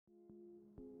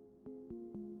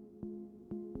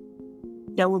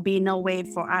there will be no way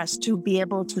for us to be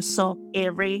able to solve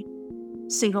every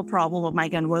single problem of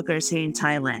migrant workers here in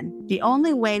Thailand. The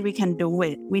only way we can do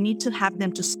it, we need to have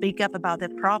them to speak up about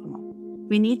that problem.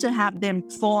 We need to have them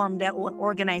form their own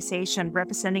organization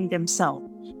representing themselves.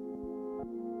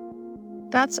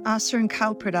 That's Asrin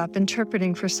Kaupradap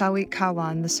interpreting for Sawit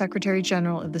Kawan, the Secretary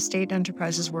General of the State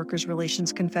Enterprises Workers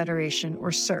Relations Confederation,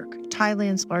 or CERC,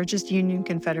 Thailand's largest union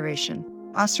confederation.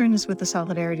 Asrin is with the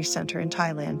Solidarity Center in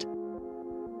Thailand.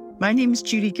 My name is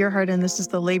Judy Gerhardt, and this is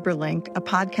The Labor Link, a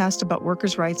podcast about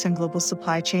workers' rights and global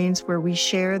supply chains, where we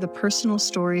share the personal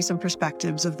stories and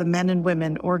perspectives of the men and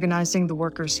women organizing the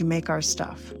workers who make our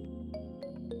stuff.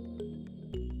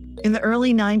 In the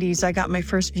early 90s, I got my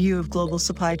first view of global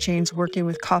supply chains working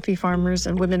with coffee farmers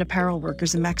and women apparel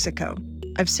workers in Mexico.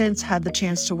 I've since had the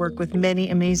chance to work with many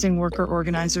amazing worker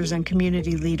organizers and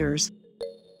community leaders.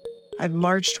 I've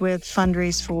marched with,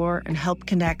 fundraised for, and helped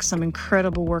connect some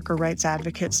incredible worker rights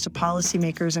advocates to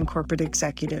policymakers and corporate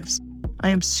executives. I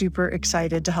am super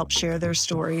excited to help share their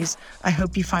stories. I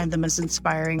hope you find them as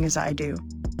inspiring as I do.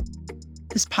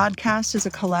 This podcast is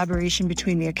a collaboration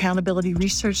between the Accountability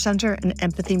Research Center and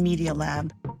Empathy Media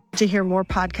Lab. To hear more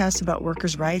podcasts about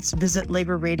workers' rights, visit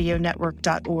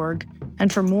laborradionetwork.org.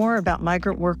 And for more about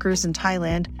migrant workers in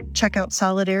Thailand, check out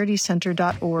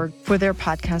solidaritycenter.org for their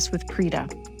podcast with Prita.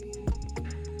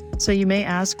 So you may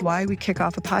ask why we kick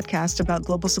off a podcast about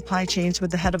global supply chains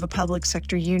with the head of a public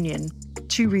sector union.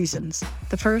 2 reasons.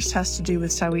 The first has to do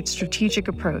with Sawit's strategic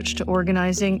approach to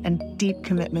organizing and deep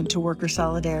commitment to worker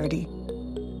solidarity.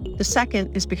 The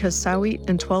second is because Sawit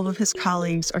and 12 of his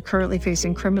colleagues are currently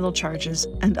facing criminal charges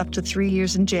and up to 3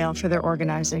 years in jail for their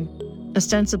organizing.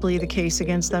 Ostensibly, the case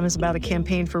against them is about a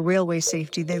campaign for railway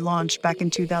safety they launched back in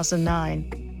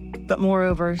 2009. But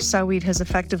moreover, Sawit has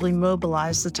effectively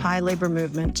mobilized the Thai labor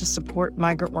movement to support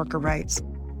migrant worker rights.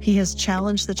 He has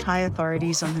challenged the Thai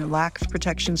authorities on their lack of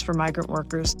protections for migrant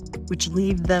workers, which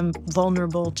leave them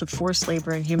vulnerable to forced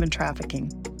labor and human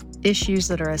trafficking. Issues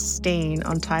that are a stain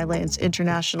on Thailand's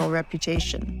international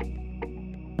reputation.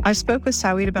 I spoke with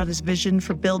Sawit about his vision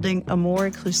for building a more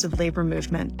inclusive labor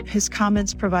movement. His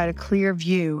comments provide a clear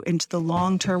view into the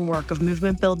long-term work of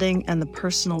movement building and the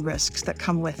personal risks that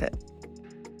come with it.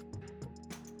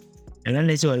 ดังนั้น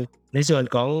ในส่วน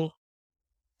ของ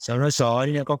สนส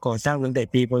เนี่ยก็ก่อตั้งตั้งแต่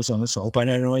ปีพ.ศ.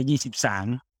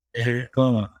 2523 ก็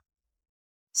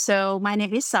So my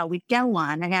name is Sawit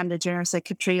Galwan. I am the General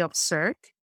Secretary of CERC.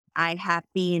 I have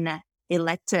been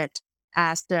elected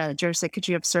as the General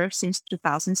Secretary of CERC since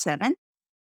 2007.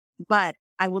 But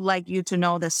I would like you to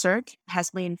know that CERC has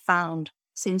been found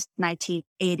since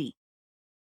 1980.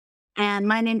 And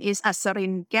my name is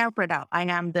Asrin Kaupradap. I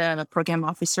am the Program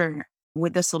Officer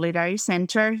with the Solidarity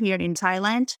Center here in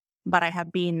Thailand. But I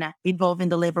have been involved in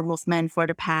the labor movement for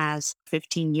the past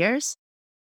 15 years.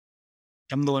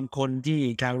 จำนวนคนที่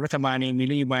ทางรัฐบาลมี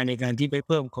นโยบายในการที่ไปเ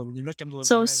พิ่มคนลดจำนวน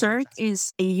So CERC is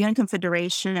a union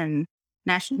confederation,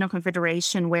 national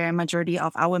confederation, where a majority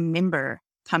of our members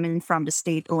coming from the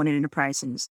state-owned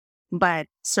enterprises. But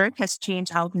CERC has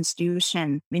changed our constitution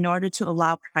in order to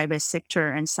allow private sector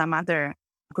and some other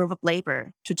group of labor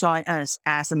to join us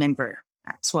as a member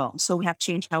as well. So we have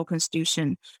changed our constitution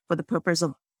for the purpose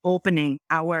of opening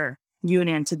our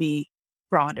union to be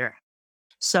broader.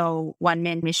 So one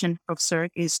main mission of CERC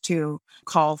is to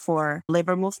call for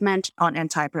labor movement on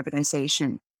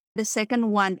anti-privatization. The second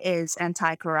one is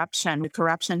anti-corruption.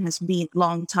 Corruption has been a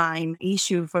long time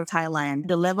issue for Thailand.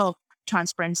 The level of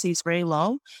transparency is very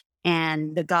low,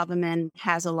 and the government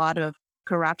has a lot of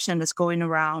corruption that's going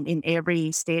around in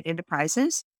every state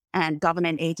enterprises and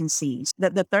government agencies.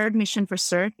 The third mission for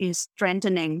CERC is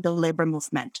strengthening the labor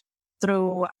movement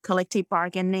through collective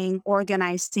bargaining,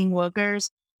 organizing workers,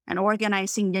 and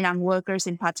organizing young workers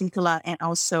in particular, and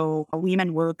also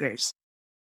women workers.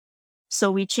 So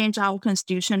we changed our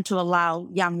constitution to allow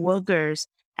young workers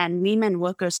and women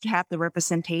workers to have the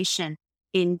representation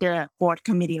in the board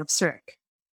committee of CERC.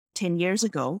 10 years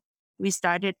ago, we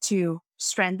started to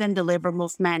strengthen the labor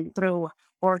movement through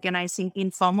organizing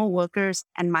informal workers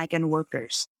and migrant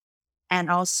workers,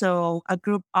 and also a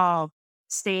group of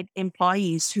state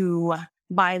employees who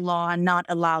by law are not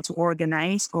allowed to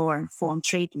organize or form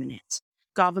trade units.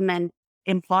 Government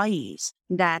employees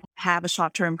that have a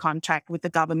short-term contract with the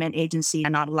government agency are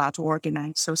not allowed to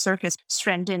organize. So CERC has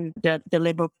strengthened the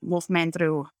labor movement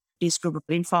through this group of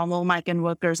informal migrant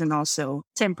workers and also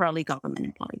temporarily government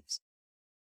employees.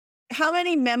 How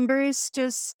many members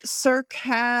does CERC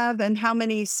have, and how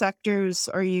many sectors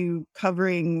are you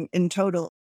covering in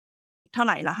total? เท่าไ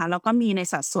หร่ล่ะคะแล้วก็มีใน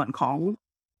สัดส่วนของ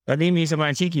ตอนนี้มีสมา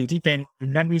ชิกอยู่ที่เป็น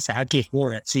รัฐวิสาหกิจ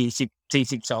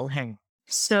42 แห่ง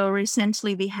So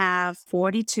recently we have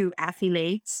 42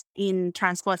 affiliates in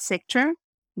transport sector,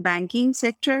 banking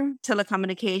sector,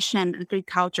 telecommunication,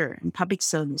 agriculture, and public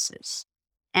services.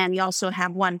 And we also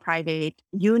have one private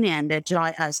union that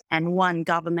joined us and one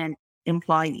government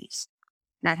employees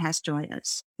that has joined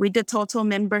us with the total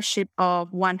membership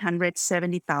of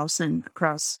 170,000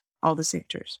 across all the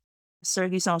sectors.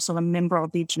 CERC is also a member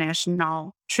of the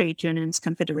International Trade Unions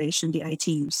Confederation, the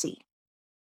ITUC.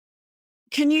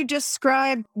 Can you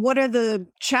describe what are the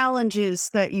challenges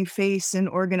that you face in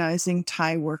organizing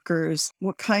Thai workers?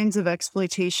 What kinds of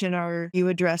exploitation are you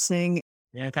addressing?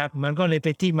 นะครับมันก็เลยเ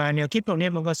ป็นที่มาแนวคิดพวกนี้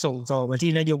มันก็ส่งต่อมา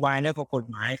ที่นโยบายและก็กฎ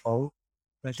หมายของ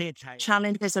ประเทศไทย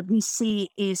Challenges that we see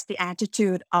is the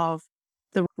attitude of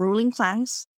the ruling class.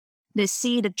 They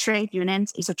see the trade unions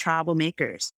as a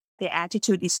troublemakers. Their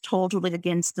attitude is totally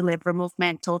against the labor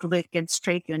movement, totally against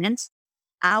trade unions.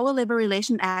 Our Labor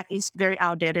Relations Act is very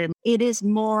outdated. It is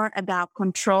more about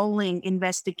controlling,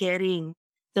 investigating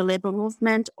the labor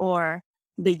movement or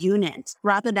the unions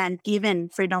rather than giving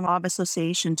freedom of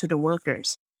association to the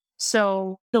workers.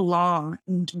 So the law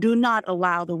do not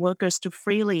allow the workers to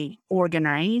freely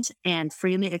organize and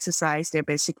freely exercise their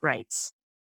basic rights.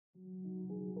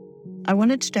 I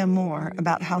wanted to know more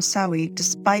about how SAWI,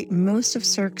 despite most of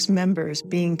CERC's members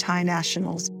being Thai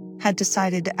nationals, had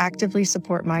decided to actively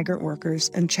support migrant workers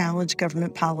and challenge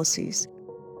government policies.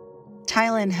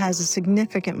 Thailand has a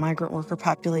significant migrant worker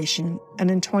population, and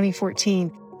in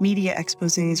 2014, media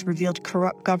exposés revealed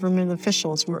corrupt government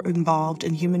officials were involved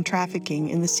in human trafficking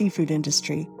in the seafood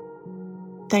industry.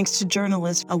 Thanks to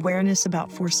journalists, awareness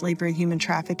about forced labor and human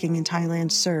trafficking in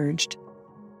Thailand surged.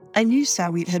 I knew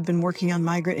Sawit had been working on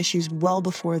migrant issues well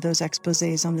before those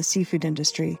exposés on the seafood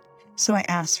industry, so I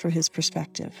asked for his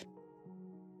perspective.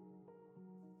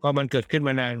 ก็มันเกิดขึ้นม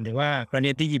านานแต่ว่าประเด็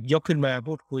นที่หยิบยกขึ้นมา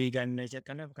พูดคุยกันในคณะก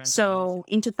รรมการ So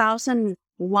in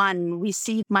 2001, we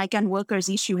see migrant workers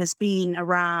issue has been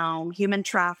around human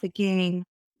trafficking,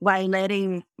 violating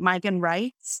migrant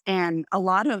rights, and a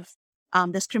lot of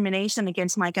discrimination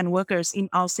against migrant workers in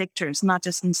all sectors, not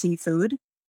just in seafood.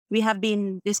 We have been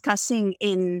discussing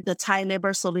in the Thai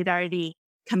Labor Solidarity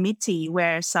Committee,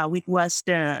 where Sawit was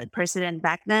the president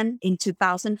back then in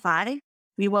 2005.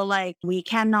 We were like, we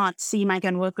cannot see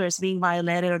migrant workers being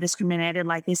violated or discriminated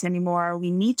like this anymore. We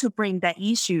need to bring the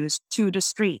issues to the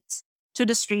streets. To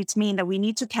the streets mean that we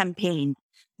need to campaign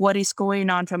what is going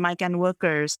on for migrant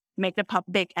workers, make the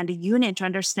public and the union to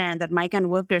understand that migrant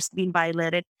workers being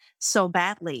violated so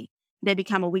badly. They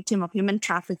become a victim of human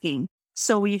trafficking.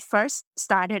 So we first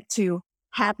started to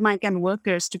have migrant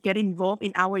workers to get involved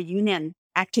in our union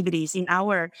activities, in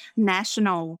our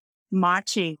national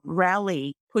marching,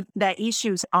 rally, put their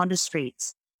issues on the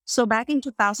streets. So back in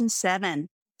 2007,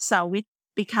 Sawit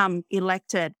became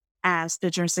elected as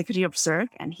the General Secretary of CERC,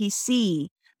 and he see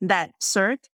that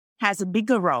CERC has a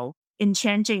bigger role in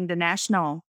changing the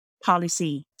national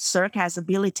policy. CERC has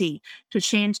ability to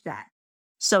change that.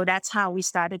 So that's how we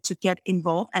started to get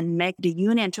involved and make the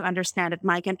union to understand that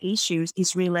migrant issues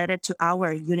is related to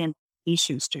our union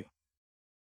issues too.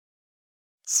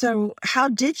 So how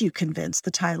did you convince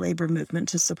the Thai labor movement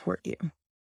to support you?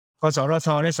 กสทช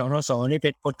และสทศนี่เป็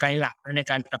นกลไกหลักใน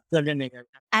การขับเคลื่อนเรื่องนี้ครับ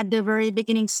At the very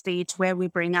beginning stage where we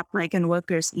bring up migrant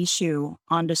workers issue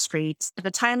on the streets,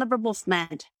 the Thai labor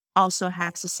movement also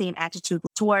has the same attitude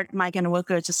toward migrant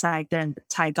workers aside than the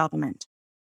Thai government.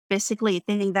 Basically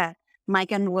thinking that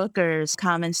migrant workers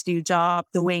come and steal jobs,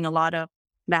 doing a lot of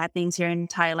bad things here in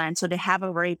Thailand. So they have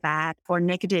a very bad or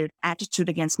negative attitude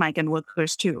against migrant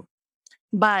workers too.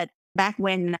 But back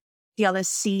when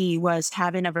TLSC was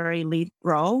having a very lead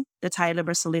role, the Thai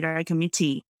Labor Solidarity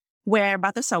Committee, where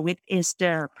Bata Sawit is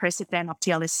the president of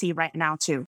TLSC right now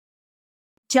too.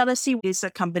 TLSC is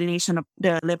a combination of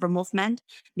the labor movement,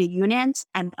 the unions,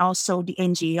 and also the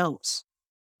NGOs.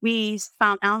 We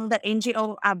found out that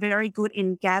NGOs are very good in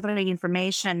gathering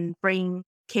information, bring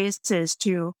cases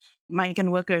to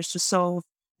migrant workers to solve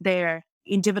their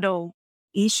individual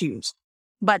issues.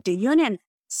 But the union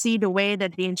see the way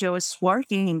that the NGO is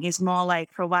working is more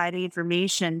like providing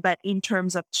information, but in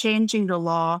terms of changing the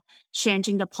law,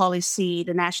 changing the policy,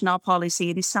 the national policy,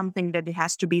 it is something that it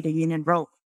has to be the union role.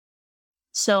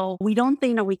 So we don't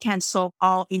think that we can solve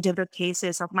all individual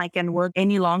cases of migrant work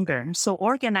any longer. So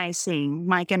organizing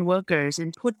migrant workers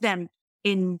and put them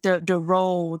in the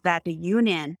role that the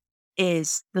union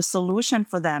is the solution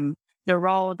for them, the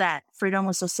role that freedom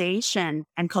of association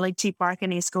and collective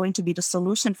bargaining is going to be the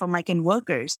solution for migrant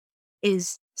workers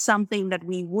is something that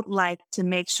we would like to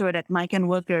make sure that migrant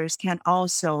workers can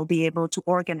also be able to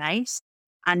organize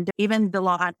And even the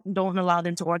law don't allow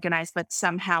them to organize, but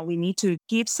somehow we need to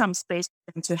give some space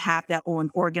for them to have their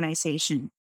own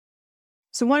organization.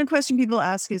 So one question people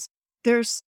ask is,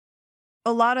 there's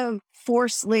a lot of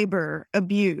forced labor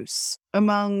abuse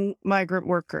among migrant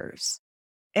workers,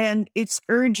 and it's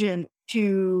urgent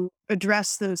to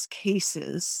address those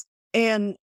cases.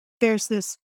 And there's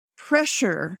this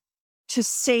pressure to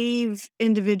save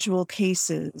individual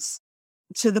cases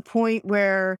to the point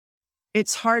where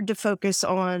it's hard to focus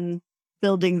on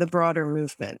building the broader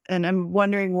movement. And I'm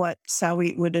wondering what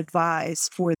Sawit would advise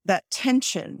for that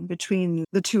tension between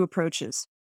the two approaches.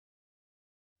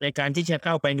 ในการที่จะเ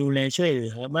ข้าไปดูแลช่วยเหลื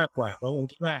อมากกว่าเพราะผม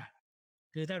คิดว่า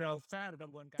คือถ้าเราสร้างกระ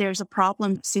บวนการ There's a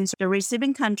problem since the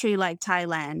receiving country like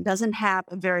Thailand doesn't have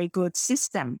a very good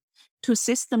system to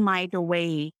systemize the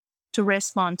way to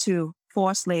respond to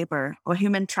forced labor or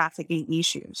human trafficking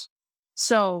issues.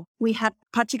 So we have,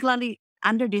 particularly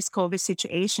under this COVID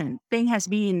situation, thing has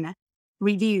been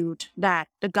reviewed that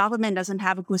the government doesn't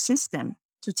have a good system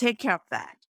to take care of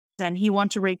that. And he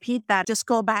wants to repeat that, just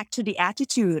go back to the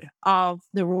attitude of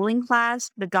the ruling class,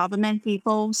 the government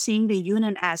people, seeing the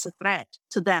union as a threat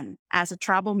to them, as a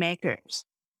troublemakers.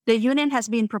 The union has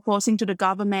been proposing to the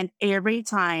government every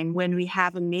time when we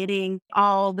have a meeting,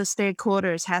 all the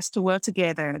stakeholders has to work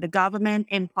together, the government,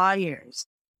 employers,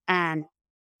 and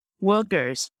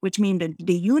workers, which mean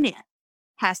the union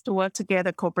has to work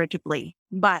together cooperatively.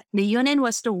 But the union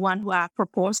was the one who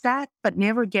proposed that, but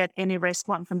never get any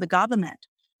response from the government,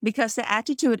 because the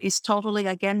attitude is totally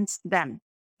against them.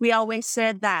 We always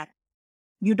said that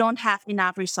you don't have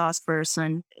enough resource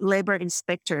person, labor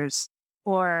inspectors,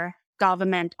 or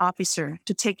government officer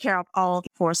to take care of all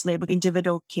forced labor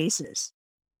individual cases.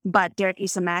 But there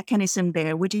is a mechanism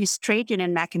there, which is trade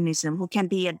union mechanism, who can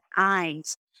be an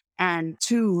eyes and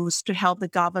tools to help the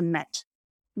government.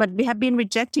 But we have been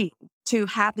rejecting to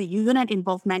have the union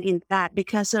involvement in that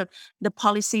because of the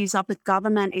policies of the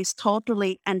government is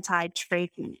totally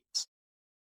anti-trade unions.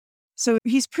 So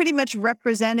he's pretty much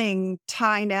representing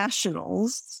Thai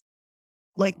nationals.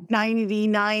 Like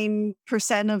 99%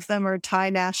 of them are Thai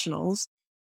nationals.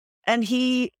 And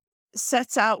he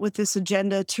sets out with this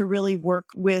agenda to really work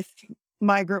with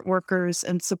migrant workers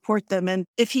and support them. And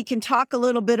if he can talk a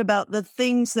little bit about the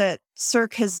things that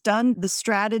CIRC has done, the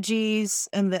strategies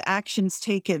and the actions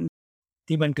taken.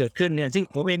 ที่มันเกิดขึ้นเนี่ยซึ่ง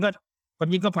ผมเองก็ความ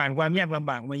จริงก็ผ่านความยากลำ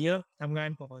บากมาเยอะทำงาน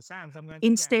ก่อสร้างทำงาน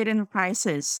In state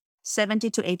enterprises, 70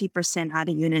 to 80% are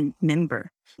the union member.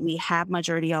 We have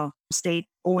majority of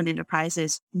state-owned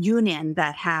enterprises union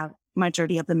that have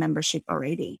majority of the membership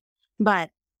already. But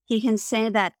he can say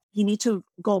that he need to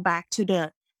go back to the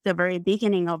very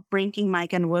beginning of bringing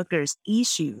migrant workers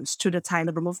issues to the Thai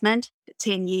labor movement, the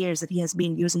 10 years that he has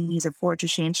been using his effort to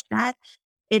change that.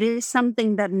 It is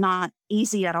something that not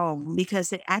easy at all because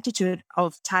the attitude of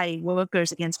Thai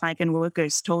workers against migrant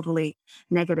workers is totally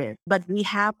negative. But we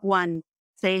have one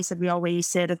phrase that we always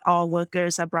say that all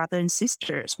workers are brothers and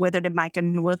sisters, whether the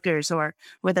migrant workers or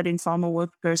whether the informal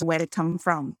workers, where they come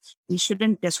from. We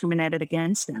shouldn't discriminate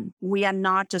against them. We are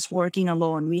not just working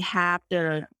alone. We have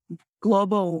the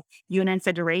global union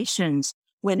federations.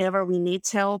 Whenever we need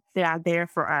help, they are there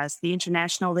for us. The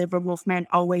international labor movement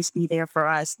always be there for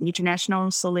us. The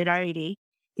international solidarity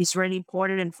is really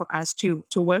important for us to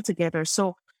work together.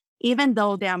 So even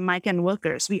though they are migrant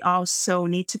workers, we also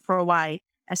need to provide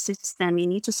assistance. We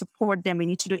need to support them. We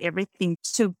need to do everything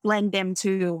to blend them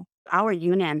to our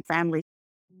union family.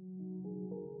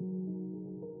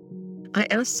 I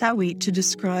asked Sawit to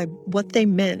describe what they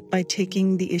meant by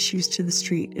taking the issues to the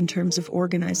street in terms of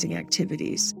organizing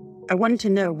activities. I wanted to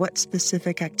know what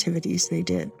specific activities they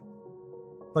did.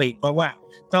 เพราะว่า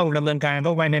ต้องดำเนินการเข้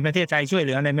าไปในประเทศไทยช่วยเห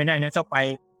ลืออะไรไม่ได้นะต้องไป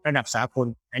ระดับสากล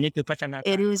อันนี้คือพัฒนาการ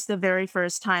It is the very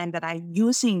first time that I'm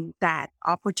using that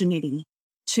opportunity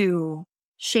to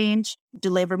change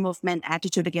the labor movement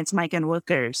attitude against migrant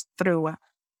workers through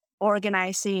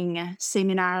organizing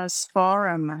seminars,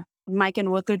 forum, migrant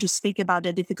workers to speak about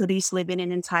the difficulties living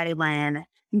in Thailand,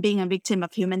 being a victim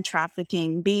of human trafficking,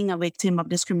 being a victim of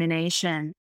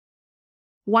discrimination.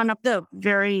 One of the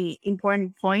very important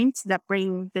points that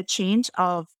bring the change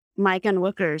of migrant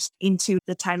workers into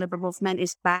the Thai labor movement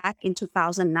is back in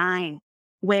 2009,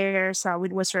 where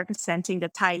Sawit was representing the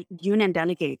Thai union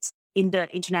delegates in the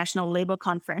International Labor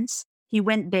Conference. He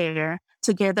went there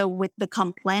together with the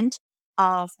complaint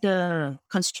of the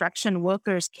construction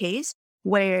workers case,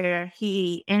 where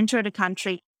he entered the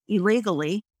country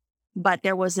illegally, but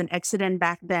there was an accident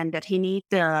back then that he needed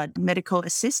the medical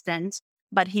assistance,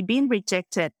 but he been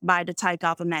rejected by the Thai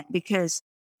government because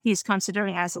he's considered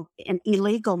as an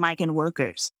illegal migrant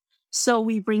workers. So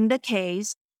we bring the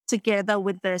case together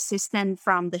with the assistant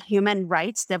from the Human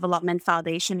Rights Development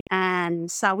Foundation. And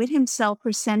Sawit himself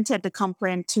presented the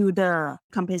complaint to the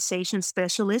compensation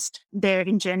specialist there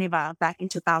in Geneva back in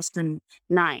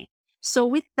 2009. So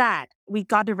with that, we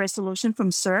got a resolution from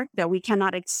CERC that we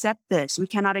cannot accept this. We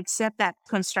cannot accept that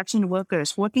construction workers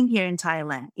working here in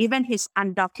Thailand, even he's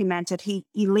undocumented, he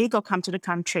illegal come to the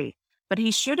country, but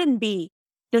he shouldn't be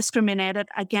discriminated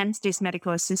against this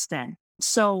medical assistant.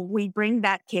 So we bring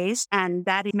that case, and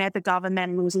that made the government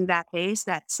losing that case.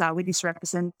 That we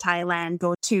represent Thailand,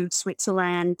 go to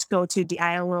Switzerland, go to the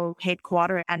ILO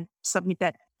headquarters and submit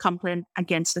that complaint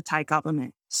against the Thai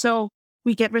government. So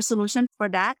we get resolution for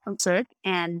that from CERC,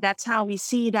 and that's how we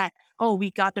see that, we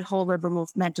got the whole labor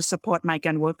movement to support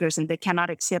migrant workers, and they cannot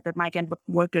accept that migrant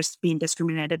workers being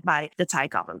discriminated by the Thai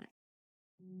government.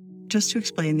 Just to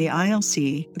explain, the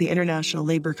ILC, the International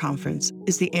Labor Conference,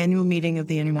 is the annual meeting of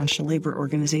the International Labor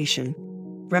Organization.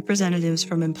 Representatives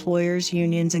from employers,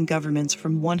 unions, and governments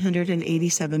from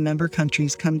 187 member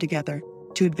countries come together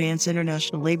to advance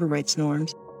international labor rights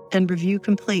norms and review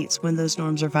complaints when those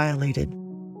norms are violated.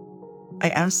 I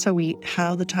asked Sawit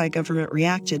how the Thai government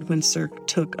reacted when CERC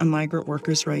took a migrant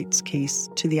workers' rights case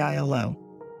to the ILO.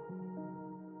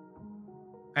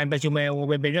 การประชุม ILO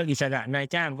เป็นเรื่องอิสระนาย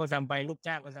จ้างก็ทำไปลูก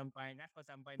จ้างก็ทำไปนักก็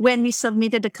ทำไป When we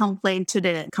submitted the complaint to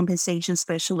the compensation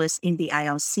specialist in the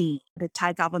ILC, the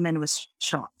Thai government was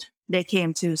shocked. They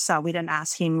came to Sawit and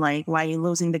asked him, like, why are you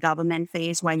losing the government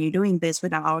face? Why are you doing this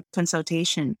without our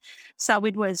consultation?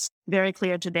 Sawit was very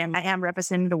clear to them, I am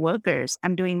representing the workers.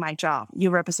 I'm doing my job. You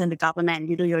represent the government.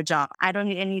 You do your job. I don't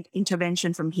need any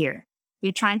intervention from here.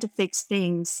 We're trying to fix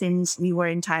things since we were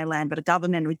in Thailand, but the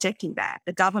government rejecting that.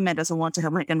 The government doesn't want to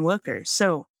help migrant workers.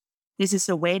 So this is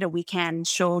a way that we can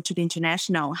show to the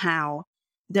international how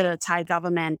the Thai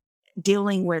government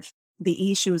dealing with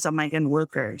the issues of migrant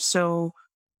workers. So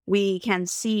we can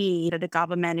see that the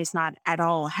government is not at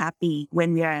all happy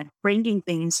when we are bringing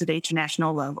things to the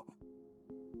international level.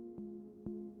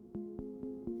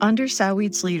 Under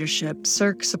Sawit's leadership,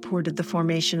 CERC supported the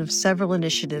formation of several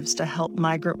initiatives to help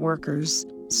migrant workers,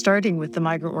 starting with the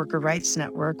Migrant Worker Rights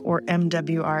Network, or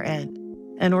MWRN,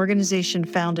 an organization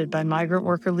founded by migrant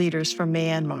worker leaders from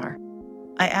Myanmar.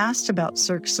 I asked about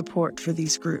CERC's support for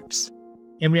these groups.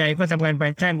 MWRN ก็ทำงานภา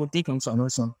ยใต้มูลนิธิของสน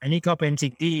ช.อันนี้ก็เป็น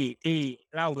สิ่งที่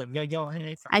เล่าแบบย่อๆให้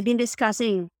ฟัง I've been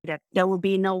discussing that there will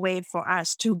be no way for us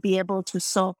to be able to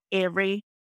solve every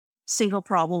single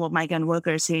problem of migrant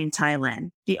workers here in Thailand.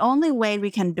 The only way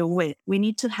we can do it, we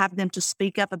need to have them to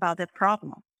speak up about that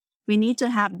problem. We need to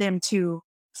have them to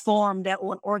form their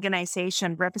own organization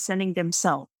representing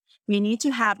themselves. We need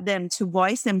to have them to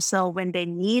voice themselves when they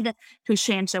need to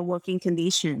change their working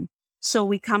condition. So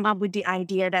we come up with the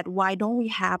idea that why don't we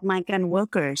have migrant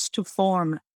workers to form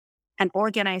an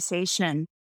organization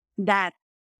that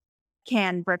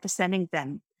can representing them.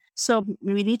 So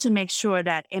we need to make sure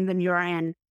that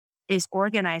MWRN is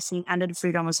organizing under the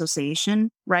Freedom Association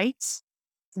rights.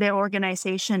 Their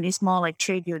organization is more like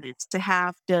trade units. They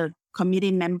have the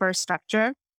committee member structure.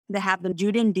 They have the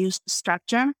union dues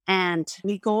structure. And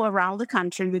we go around the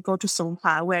country. We go to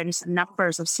Songkhla, where there's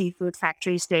numbers of seafood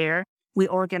factories there. We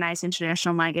organize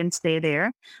International Migrants Day there.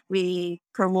 We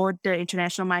promote the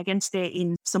International Migrants Day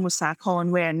in Samut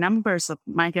Sakhon, where numbers of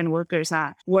migrant workers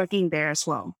are working there as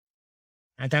well.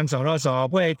 ทางสนช.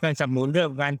เพื่อให้การสนับสนุนเรื่อง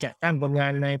การจัดตั้งคนงา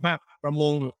นในภาคประม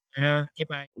งที่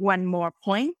ไป One more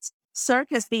point. CERC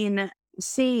has been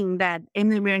seeing that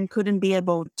MWRN couldn't be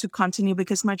able to continue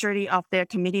because majority of their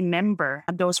committee member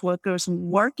are those workers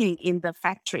working in the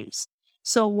factories.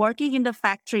 So working in the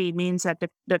factory means that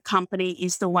the company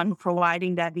is the one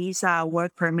providing that visa,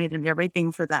 work permit, and everything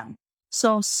for them. So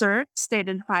CERC, State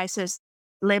Enterprises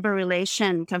Labor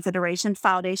Relation Confederation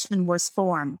Foundation, was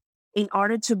formed in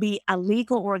order to be a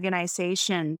legal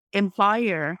organization,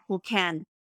 employer who can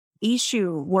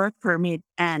issue work permit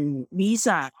and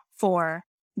visa for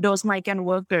those migrant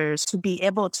workers to be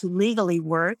able to legally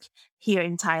work here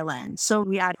in Thailand. So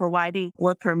we are providing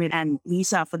work permit and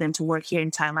visa for them to work here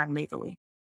in Thailand legally.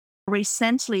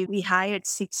 Recently, we hired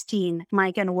 16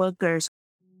 migrant workers.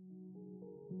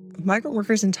 Migrant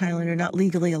workers in Thailand are not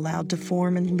legally allowed to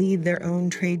form and lead their own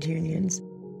trade unions.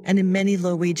 And in many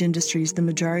low-wage industries, the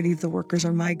majority of the workers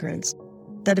are migrants.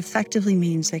 That effectively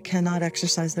means they cannot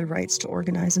exercise their rights to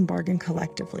organize and bargain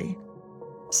collectively.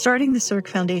 Starting the CERC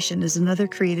Foundation is another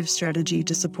creative strategy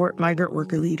to support migrant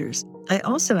worker leaders. I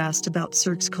also asked about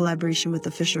CERC's collaboration with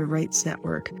the Fisher Rights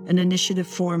Network, an initiative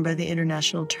formed by the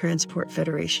International Transport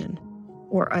Federation,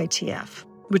 or ITF,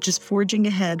 which is forging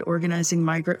ahead organizing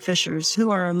migrant fishers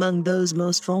who are among those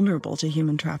most vulnerable to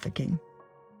human trafficking.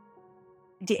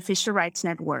 the Fisher Rights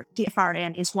Network,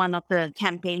 TFRN, is one of the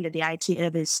campaigns that the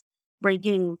ITF is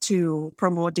bringing to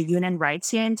promote the union rights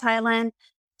here in Thailand.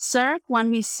 CERC,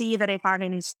 when we see that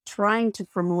FRN is trying to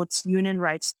promote union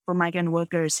rights for migrant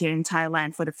workers here in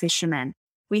Thailand for the fishermen,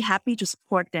 we're happy to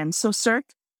support them. So CERC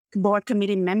board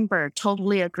committee member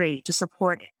totally agree to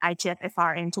support ITF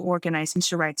FRN to organize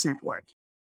Fisher Rights Network.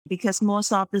 Because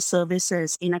most of the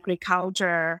services in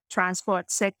agriculture,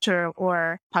 transport sector,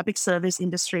 or public service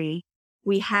industry,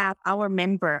 we have our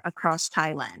member across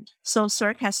Thailand. So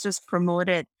CERC has just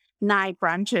promoted 9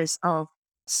 branches of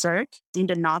CERC in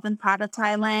the northern part of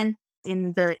Thailand,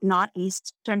 in the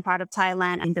northeastern part of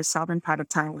Thailand, and the southern part of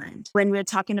Thailand. When we're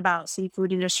talking about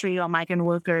seafood industry or migrant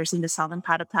workers in the southern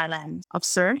part of Thailand,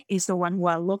 CERC is the one who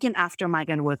are looking after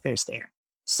migrant workers there.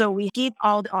 So we give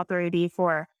all the authority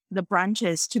for the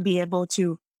branches to be able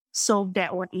to solve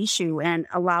their own issue and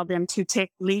allow them to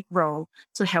take lead role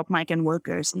to help migrant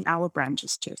workers in our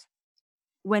branches too.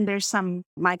 When there's some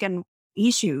migrant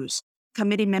issues,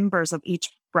 committee members of each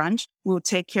branch will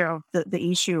take care of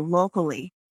the issue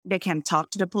locally. They can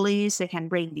talk to the police, they can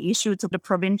bring the issue to the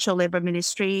provincial labor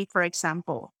ministry, for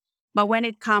example. But when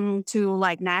it comes to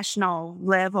like national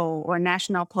level or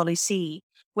national policy,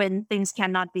 when things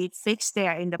cannot be fixed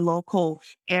there in the local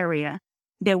area,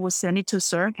 they will send it to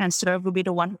CERC, and CERC will be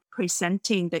the one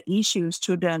presenting the issues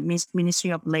to the Ministry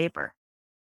of Labor.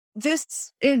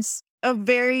 This is a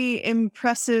very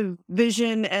impressive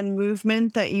vision and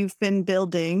movement that you've been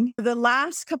building. The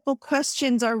last couple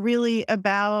questions are really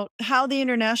about how the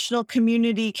international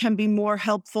community can be more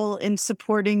helpful in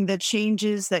supporting the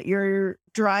changes that you're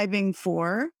driving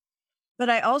for. But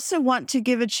I also want to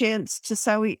give a chance to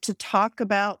Sawit to talk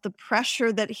about the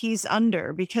pressure that he's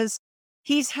under, because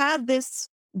he's had this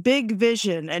big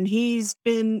vision and he's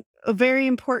been a very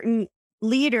important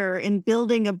leader in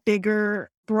building a bigger,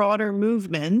 broader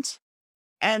movement.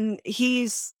 And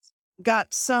he's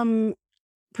got some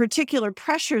particular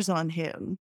pressures on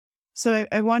him. So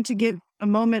I want to give a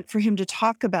moment for him to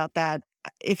talk about that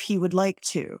if he would like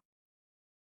to.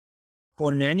 ผ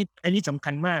ลเนี่ยอันนี้สำ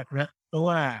คัญมากนะเพราะ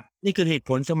ว่านี่คือเหตุ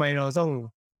ผลทำไมเราต้อง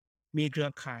มีเครือ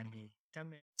ข่าย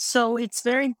So it's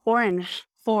very important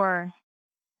for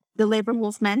the labor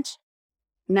movement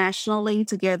nationally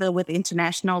together with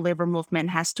international labor movement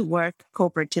has to work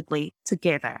cooperatively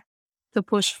together to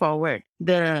push forward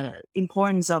the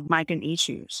importance of migrant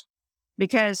issues,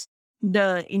 because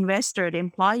the investor, the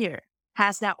employer,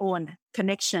 has their own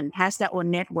connection, has their own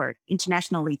network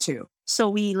internationally too. So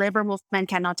we labor movement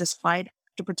cannot just fight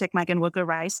to protect migrant worker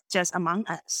rights just among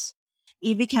us.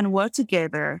 If we can work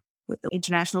together with the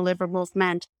international labor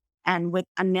movement and with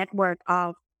a network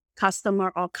of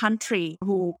customer or country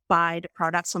who buy the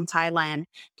products from Thailand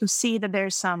to see that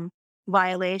there's some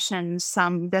violations,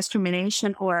 some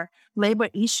discrimination or labor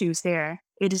issues there,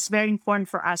 it is very important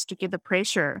for us to give the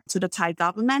pressure to the Thai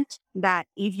government that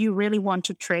if you really want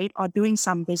to trade or doing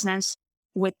some business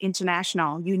with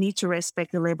international, you need to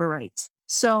respect the labor rights.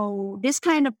 So this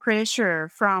kind of pressure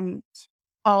from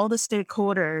all the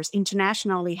stakeholders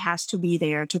internationally has to be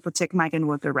there to protect migrant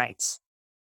worker rights.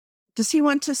 Does he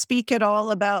want to speak at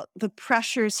all about the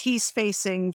pressures he's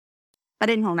facing? ประ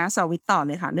เด็นของน้าสวิตต่อเ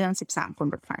ลยค่ะเรื่อง13คน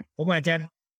ปลดไฟ ผมอาจจะ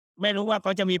ไม่รู้ว่าเข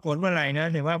าจะมีผลเมื่อไหร่นะ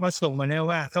แต่ว่าเขาส่งมาแล้ว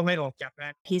ว่าเขาไม่ออกจากงา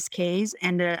น His case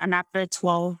and another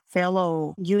 12 fellow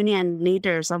union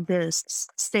leaders of the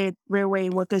State Railway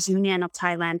Workers Union of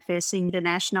Thailand facing the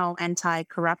National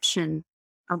Anti-Corruption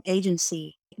Agency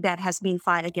that has been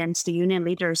filed against the union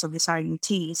leaders of this RUT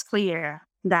is clear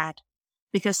that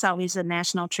because Saudi is the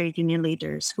national trade union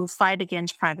leaders who fight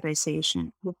against privatization,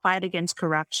 who fight against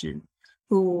corruption,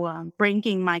 who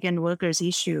bringing migrant workers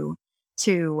issue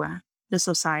to the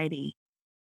society.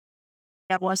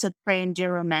 There was a train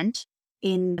derailment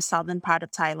in the southern part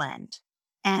of Thailand,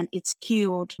 and it's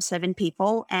killed 7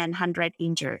 people and 100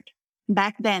 injured.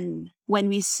 Back then, when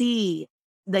we see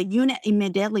the unit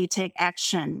immediately take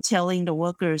action, telling the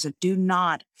workers do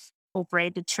not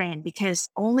operate the train because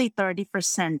only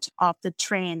 30% of the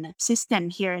train system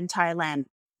here in Thailand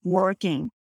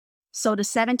working. So the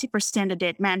 70% the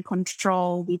dead man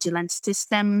control, vigilance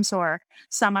systems, or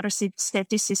some other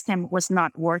safety system was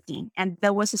not working. And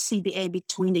there was a CBA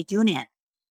between the union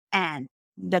and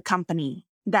the company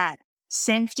that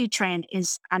safety train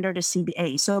is under the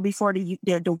CBA. So before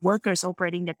the workers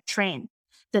operating the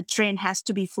train has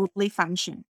to be fully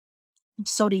functioned.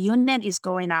 So the union is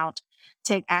going out,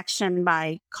 take action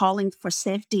by calling for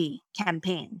safety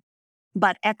campaign.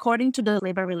 But according to the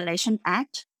Labor Relations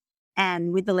Act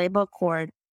and with the labor court,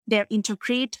 they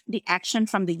interpret the action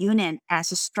from the union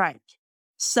as a strike.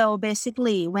 So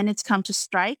basically, when it's come to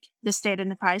strike, the state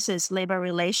enterprises labor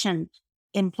relation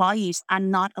employees are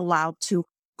not allowed to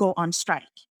go on strike.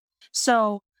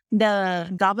 So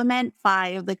the government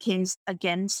filed the case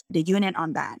against the union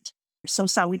on that. So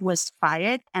Sawit was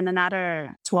fired, and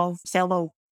another 12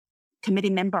 fellow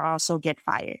committee member also get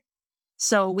fired.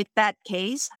 So with that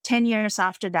case, 10 years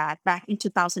after that, back in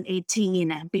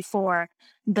 2018, before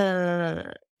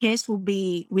the case will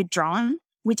be withdrawn,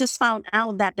 we just found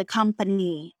out that the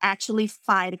company actually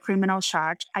filed a criminal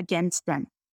charge against them.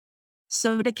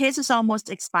 So the case is almost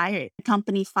expired. The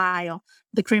company filed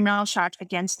the criminal charge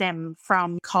against them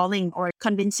from calling or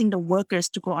convincing the workers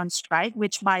to go on strike,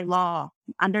 which by law,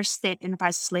 under State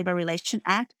Enterprises Labor Relations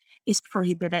Act, is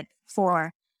prohibited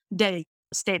for the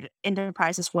state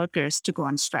enterprises workers to go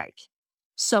on strike.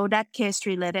 So that case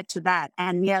related to that.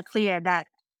 And we are clear that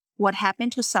what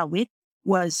happened to Sawit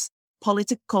was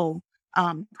political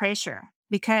pressure,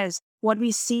 because what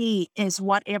we see is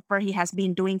whatever he has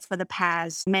been doing for the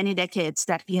past many decades,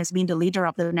 that he has been the leader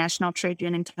of the National Trade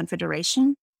Union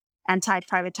Confederation,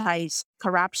 anti-privatized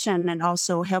corruption, and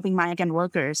also helping migrant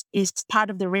workers, is part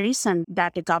of the reason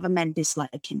that the government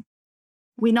disliked him.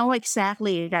 We know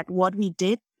exactly that what we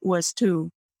did was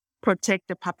to protect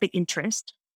the public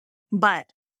interest, but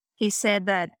he said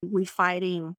that we're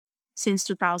fighting since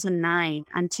 2009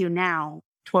 until now,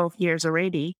 12 years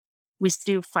already. We're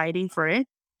still fighting for it.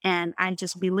 And I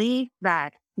just believe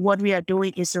that what we are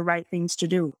doing is the right things to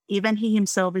do. Even he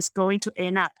himself is going to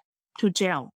end up to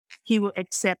jail. He will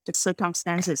accept the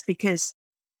circumstances because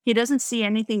he doesn't see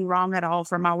anything wrong at all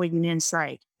from our union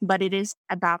side. But it is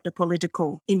about the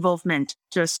political involvement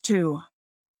just to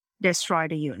destroy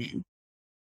the union.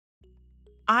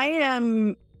 I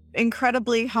am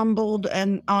incredibly humbled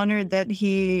and honored that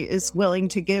he is willing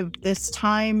to give this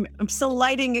time. I'm still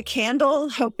lighting a candle,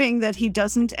 hoping that he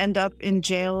doesn't end up in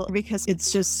jail, because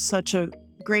it's just such a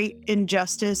great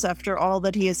injustice after all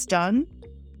that he has done.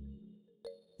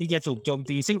 ที่จะถูกโจม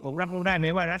ตีซึ่งผมรับรู้ได้ไหม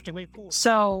ว่ารัฐจะไม่พูด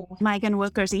So migrant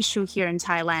workers issue here in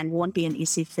Thailand won't be an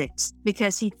easy fix,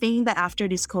 because he thinks that after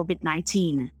this COVID-19,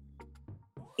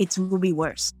 it will be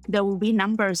worse. There will be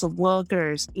numbers of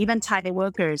workers, even Thai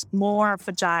workers, more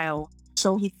fragile. So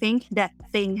he thinks that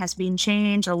thing has been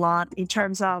changed a lot in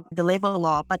terms of the labor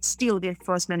law, but still the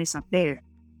enforcement is not there.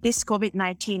 This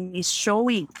COVID-19 is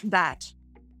showing that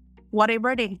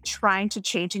whatever they're trying to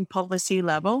change in policy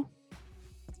level,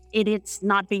 it is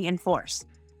not being enforced.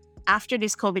 After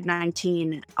this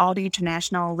COVID-19, all the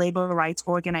international labor rights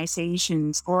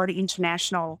organizations or the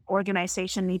international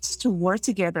organization needs to work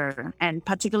together, and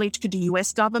particularly to the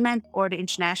US government or the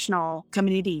international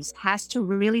communities has to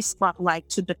really spotlight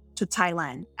to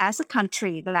Thailand as a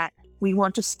country that we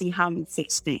want to see how we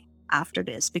fix it after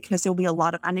this, because there will be a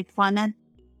lot of unemployment.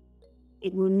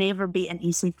 It will never be an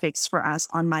easy fix for us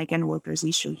on migrant workers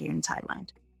issue here in Thailand.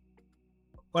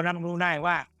 ก็รับรู้ได้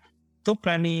ว่าทุกกร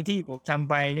ณีที่ผมทำ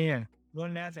ไปเนี่ยล้วน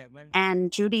แล้วแต่มัน And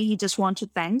Judy, he just wants to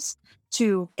thanks to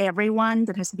everyone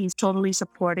that has been totally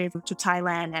supportive to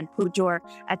Thailand and put your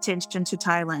attention to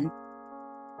Thailand.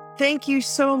 Thank you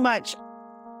so much.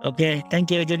 โอเค thank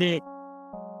you Judy.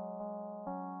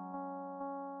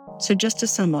 So just to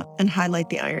sum up and highlight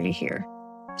the irony here,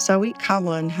 Sawit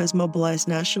Kawan has mobilized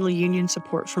national union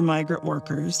support for migrant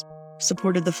workers,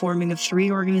 supported the forming of 3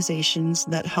 organizations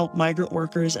that help migrant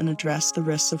workers and address the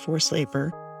risks of forced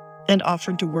labor, and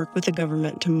offered to work with the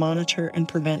government to monitor and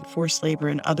prevent forced labor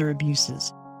and other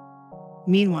abuses.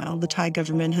 Meanwhile, the Thai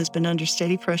government has been under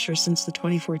steady pressure since the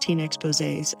 2014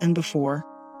 exposés and before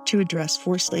to address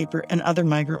forced labor and other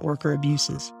migrant worker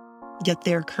abuses. Yet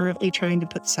they are currently trying to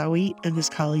put Sawit and his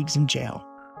colleagues in jail.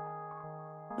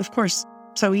 Of course,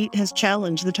 Sawit has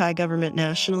challenged the Thai government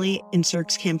nationally in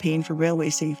CIRC's campaign for railway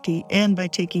safety and by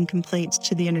taking complaints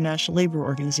to the International Labour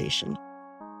Organization.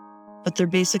 But they're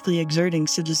basically exerting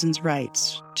citizens'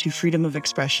 rights to freedom of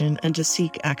expression and to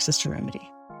seek access to remedy.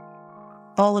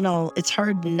 All in all, it's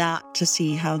hard not to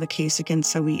see how the case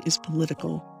against Sawit is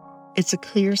political. It's a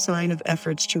clear sign of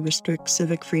efforts to restrict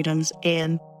civic freedoms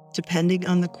and, depending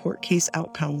on the court case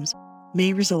outcomes,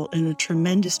 may result in a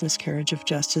tremendous miscarriage of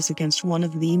justice against one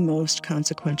of the most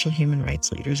consequential human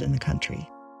rights leaders in the country.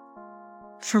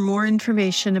 For more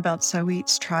information about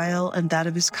Sawit's trial and that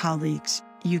of his colleagues,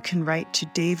 you can write to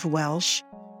Dave Welsh,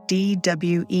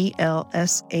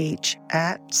 DWELSH,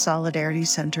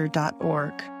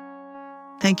 @solidaritycenter.org.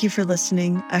 Thank you for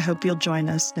listening. I hope you'll join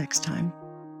us next time.